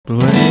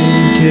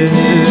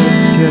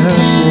Blankets kept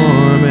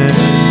warm and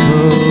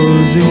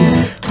cozy,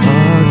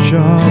 hot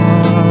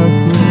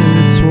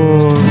chocolates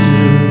warm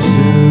to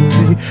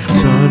soothe.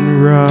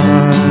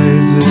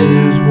 Sunrise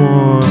is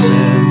warm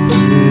and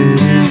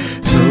pretty,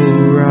 so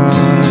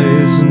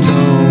rise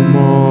no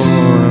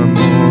more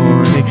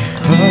mourning.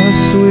 A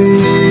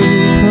sweet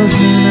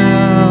personality,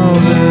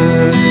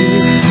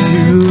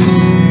 you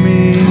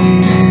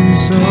mean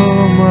so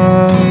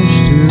much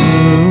to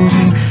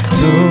me,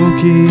 so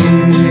keep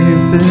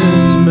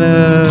this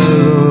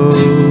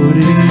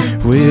melody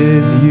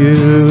with you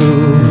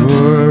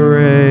for a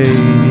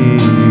rainy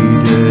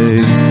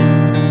day.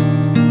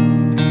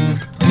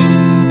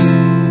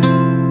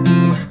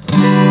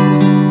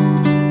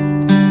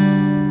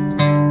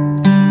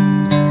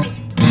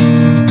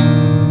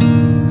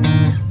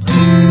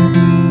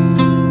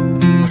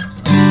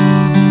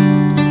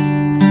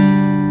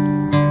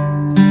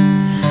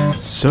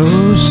 So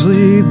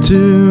sleep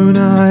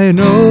tonight,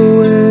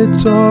 know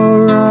it's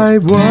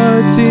alright.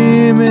 What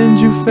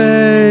demons you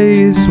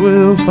face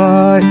will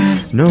fight,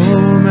 no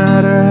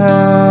matter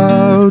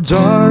how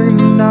dark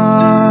the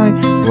night.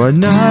 What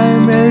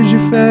nightmares you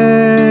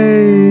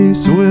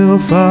face will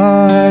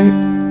fight.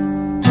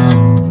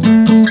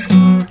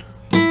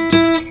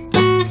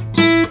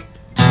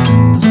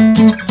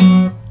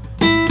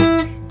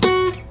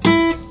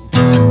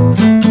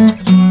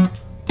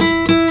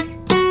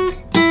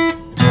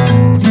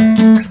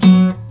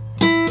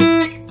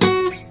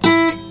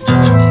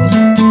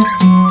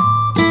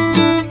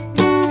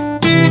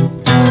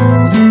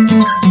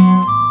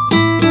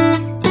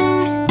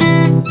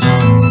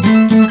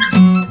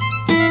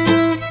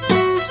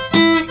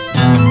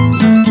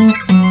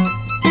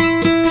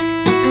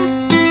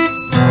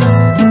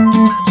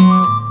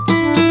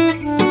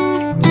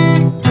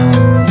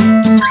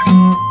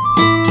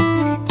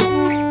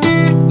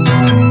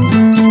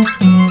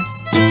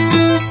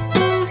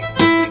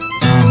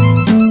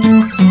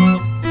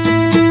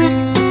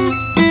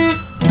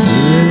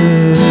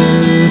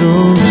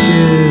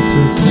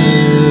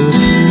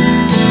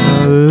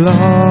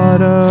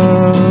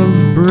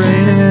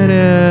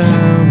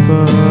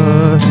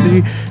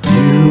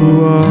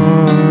 You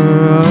are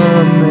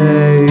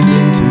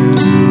amazing to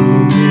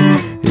me.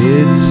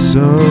 It's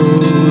so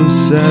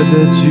sad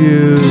that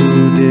you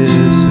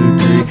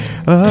disagree.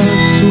 A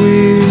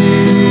sweet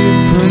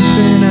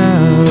personality,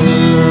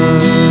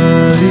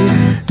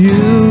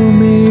 you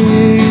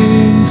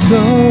mean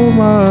so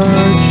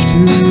much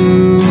to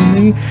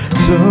me,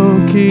 so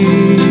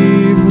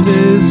keep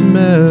this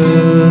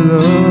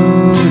melody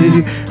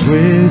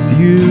with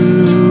you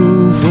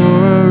for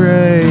a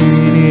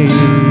rainy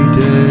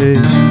day.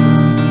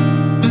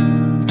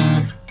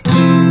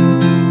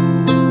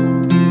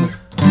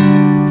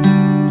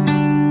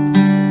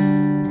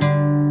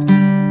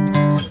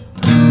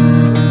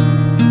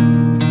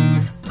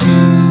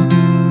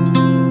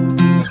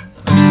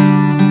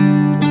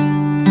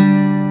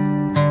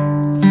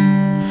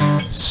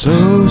 So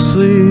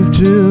sleep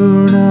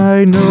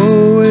tonight,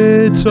 know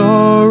it's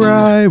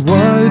alright.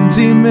 What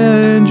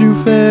demons you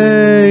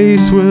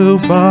face will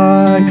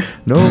fight,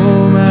 no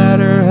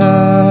matter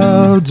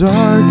how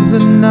dark the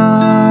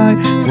night.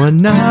 What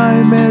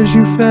nightmares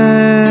you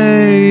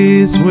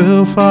face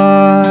will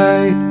fight.